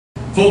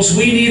Folks,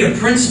 we need a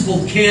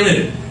principled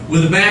candidate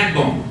with a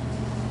backbone.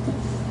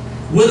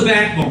 With a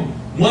backbone.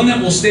 One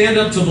that will stand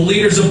up to the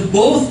leaders of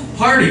both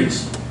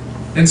parties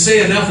and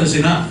say enough is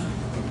enough.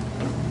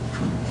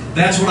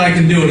 That's what I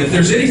can do. And if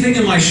there's anything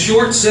in my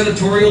short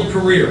senatorial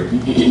career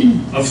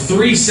of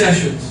 3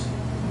 sessions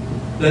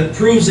that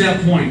proves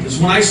that point, is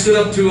when I stood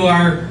up to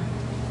our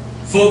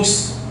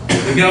folks,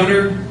 the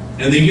governor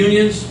and the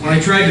unions, when I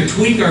tried to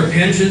tweak our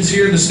pensions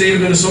here in the state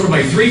of Minnesota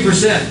by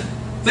 3%.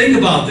 Think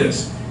about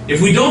this.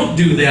 If we don't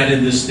do that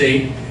in this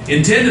state,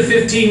 in 10 to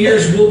 15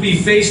 years we'll be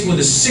faced with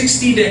a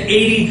 $60 to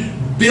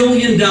 $80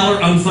 billion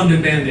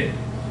unfunded mandate.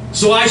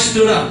 So I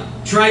stood up,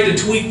 tried to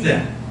tweak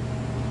that.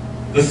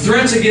 The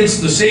threats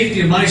against the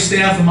safety of my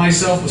staff and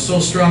myself was so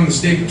strong the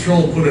State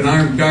Patrol put an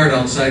armed guard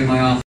outside my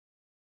office.